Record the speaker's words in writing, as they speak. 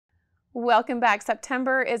Welcome back.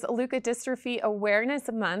 September is Leukodystrophy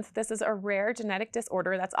Awareness Month. This is a rare genetic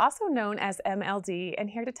disorder that's also known as MLD. And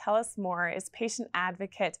here to tell us more is patient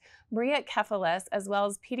advocate Maria Kefalas, as well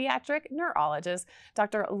as pediatric neurologist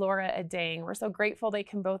Dr. Laura Adang. We're so grateful they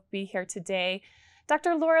can both be here today.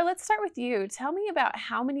 Dr. Laura, let's start with you. Tell me about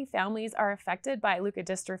how many families are affected by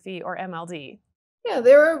leukodystrophy or MLD. Yeah,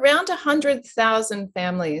 there are around 100,000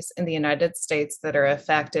 families in the United States that are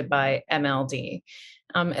affected by MLD.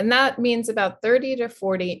 And that means about 30 to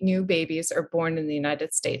 40 new babies are born in the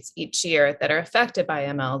United States each year that are affected by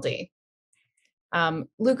MLD.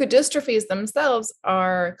 Leukodystrophies themselves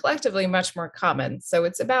are collectively much more common. So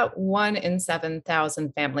it's about 1 in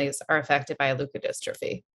 7,000 families are affected by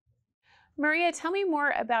leukodystrophy. Maria, tell me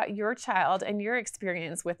more about your child and your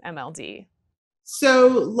experience with MLD. So,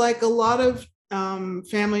 like a lot of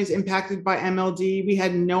families impacted by MLD, we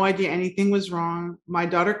had no idea anything was wrong. My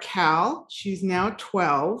daughter, Cal, she's now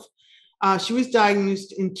 12. She was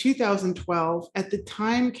diagnosed in 2012. At the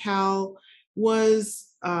time, Cal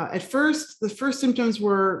was, at first, the first symptoms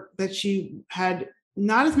were that she had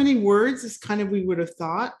not as many words as kind of we would have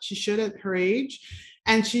thought she should at her age.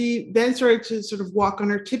 And she then started to sort of walk on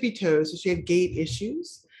her tippy toes. So she had gait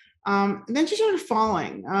issues. And then she started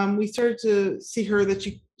falling. We started to see her that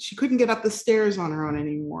she couldn't get up the stairs on her own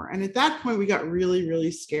anymore. And at that point, we got really, really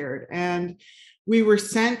scared. And we were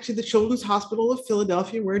sent to the Children's Hospital of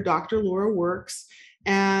Philadelphia, where Dr. Laura works.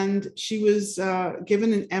 And she was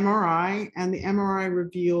given an MRI, and the MRI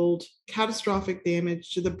revealed catastrophic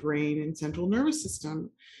damage to the brain and central nervous system.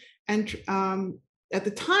 And at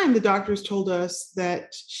the time, the doctors told us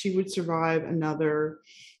that she would survive another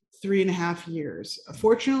 3.5 years.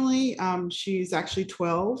 Fortunately, she's actually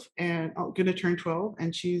 12 and going to turn 12,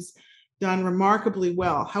 and she's done remarkably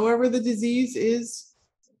well. However, the disease is,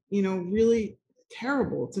 really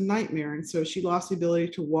terrible. It's a nightmare. And so she lost the ability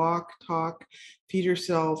to walk, talk, feed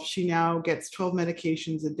herself. She now gets 12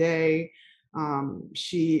 medications a day.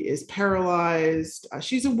 She is paralyzed.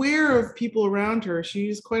 She's aware of people around her.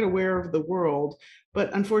 She's quite aware of the world,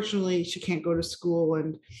 but unfortunately she can't go to school.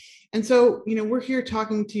 And so, we're here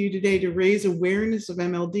talking to you today to raise awareness of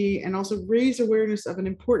MLD and also raise awareness of an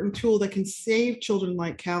important tool that can save children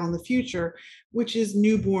like Cal in the future, which is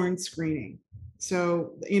newborn screening.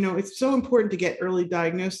 So, it's so important to get early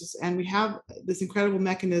diagnosis, and we have this incredible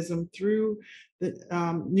mechanism through the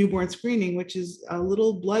newborn screening, which is a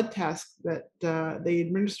little blood test that they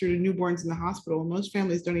administer to newborns in the hospital. Most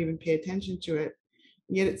families don't even pay attention to it,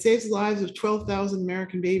 yet it saves the lives of 12,000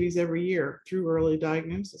 American babies every year through early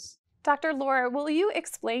diagnosis. Dr. Laura, will you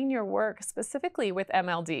explain your work specifically with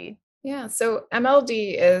MLD? Yeah, so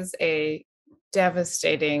MLD is a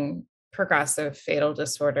devastating, progressive, fatal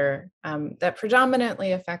disorder that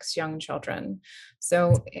predominantly affects young children.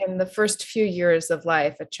 So in the first few years of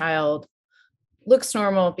life, a child looks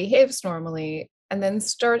normal, behaves normally, and then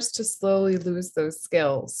starts to slowly lose those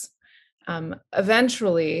skills.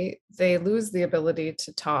 Eventually, they lose the ability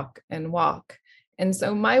to talk and walk. And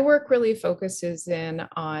so my work really focuses in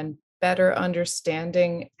on better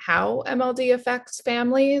understanding how MLD affects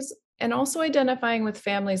families, and also identifying with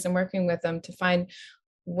families and working with them to find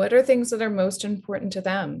what are things that are most important to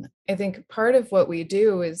them. I think part of what we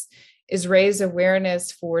do is raise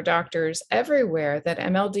awareness for doctors everywhere that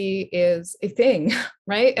MLD is a thing,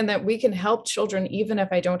 right? And that we can help children, even if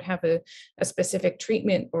I don't have a specific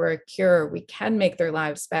treatment or a cure, we can make their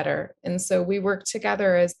lives better. And so we work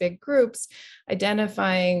together as big groups,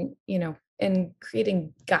 identifying, and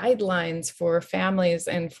creating guidelines for families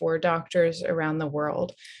and for doctors around the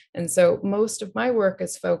world. And so most of my work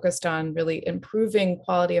is focused on really improving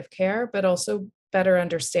quality of care, but also better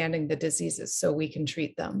understanding the diseases so we can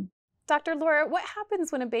treat them. Dr. Laura, what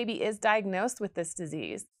happens when a baby is diagnosed with this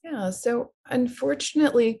disease? Yeah, so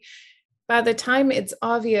unfortunately, by the time it's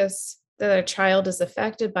obvious that a child is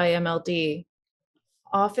affected by MLD,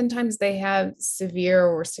 oftentimes they have severe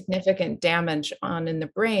or significant damage in the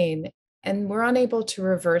brain, and we're unable to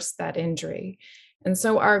reverse that injury. And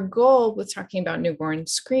so our goal with talking about newborn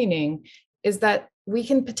screening is that we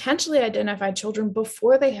can potentially identify children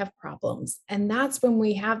before they have problems. And that's when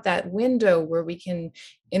we have that window where we can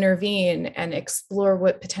intervene and explore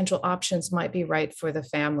what potential options might be right for the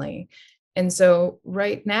family. And so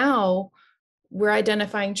right now, we're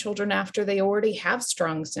identifying children after they already have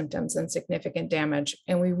strong symptoms and significant damage.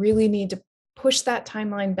 And we really need to push that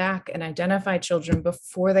timeline back and identify children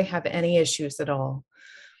before they have any issues at all.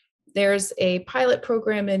 There's a pilot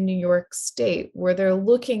program in New York State where they're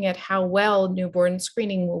looking at how well newborn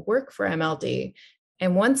screening will work for MLD.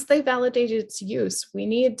 And once they validate its use, we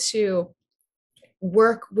need to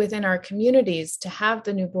work within our communities to have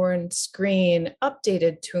the newborn screen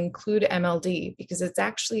updated to include MLD, because it's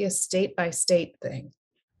actually a state-by-state thing.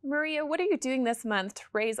 Maria, what are you doing this month to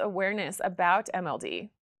raise awareness about MLD?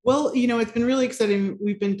 Well, it's been really exciting.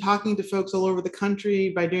 We've been talking to folks all over the country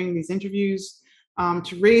by doing these interviews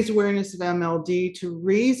to raise awareness of MLD, to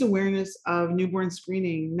raise awareness of newborn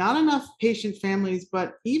screening. Not enough patient families,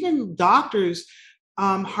 but even doctors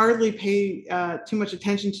hardly pay too much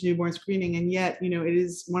attention to newborn screening. And yet, it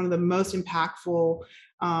is one of the most impactful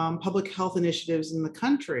public health initiatives in the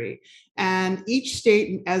country. And each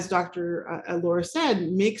state, as Dr. Laura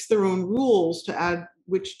said, makes their own rules to add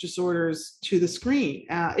which disorders to the screen.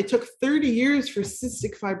 It took 30 years for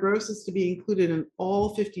cystic fibrosis to be included in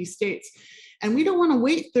all 50 states. And we don't want to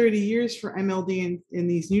wait 30 years for MLD in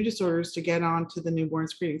these new disorders to get onto the newborn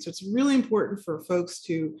screening. So it's really important for folks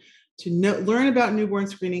to learn about newborn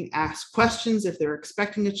screening, ask questions if they're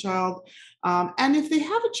expecting a child. And if they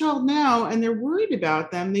have a child now and they're worried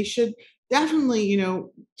about them, they should definitely,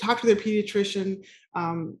 talk to their pediatrician,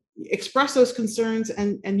 express those concerns,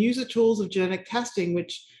 and use the tools of genetic testing,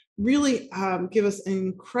 which really give us an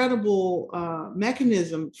incredible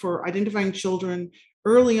mechanism for identifying children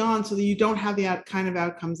early on, so that you don't have the kind of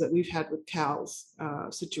outcomes that we've had with Cal's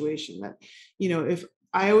situation. That, if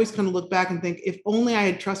I always kind of look back and think, if only I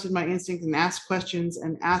had trusted my instinct and asked questions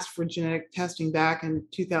and asked for genetic testing back in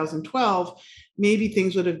 2012, maybe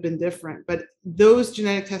things would have been different. But those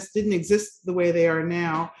genetic tests didn't exist the way they are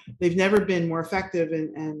now. They've never been more effective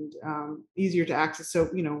and easier to access. So,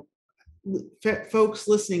 folks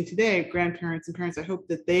listening today, grandparents and parents, I hope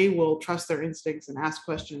that they will trust their instincts and ask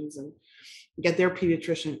questions and get their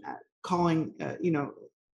pediatrician calling,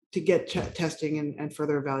 to get testing and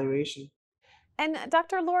further evaluation. And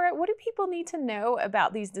Dr. Laura, what do people need to know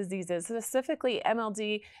about these diseases, specifically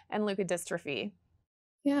MLD and leukodystrophy?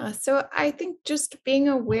 Yeah, so I think just being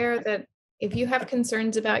aware that if you have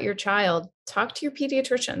concerns about your child, talk to your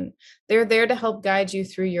pediatrician. They're there to help guide you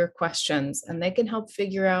through your questions, and they can help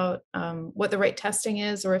figure out what the right testing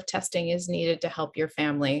is, or if testing is needed to help your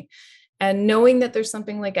family. And knowing that there's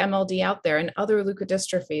something like MLD out there and other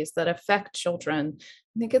leukodystrophies that affect children,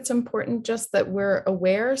 I think it's important just that we're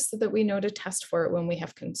aware so that we know to test for it when we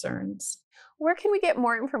have concerns. Where can we get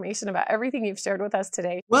more information about everything you've shared with us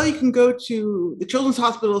today? Well, you can go to the Children's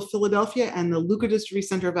Hospital of Philadelphia and the Leukodystrophy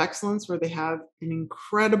Center of Excellence, where they have an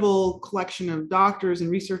incredible collection of doctors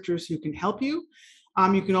and researchers who can help you.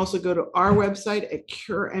 You can also go to our website at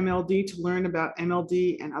Cure MLD to learn about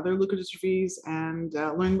MLD and other leukodystrophies and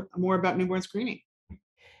learn more about newborn screening.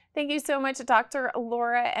 Thank you so much, Dr.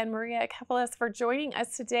 Laura and Maria Kefalas, for joining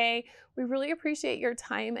us today. We really appreciate your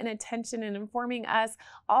time and attention in informing us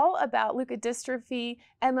all about leukodystrophy,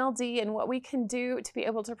 MLD, and what we can do to be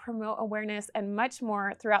able to promote awareness and much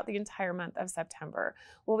more throughout the entire month of September.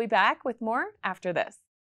 We'll be back with more after this.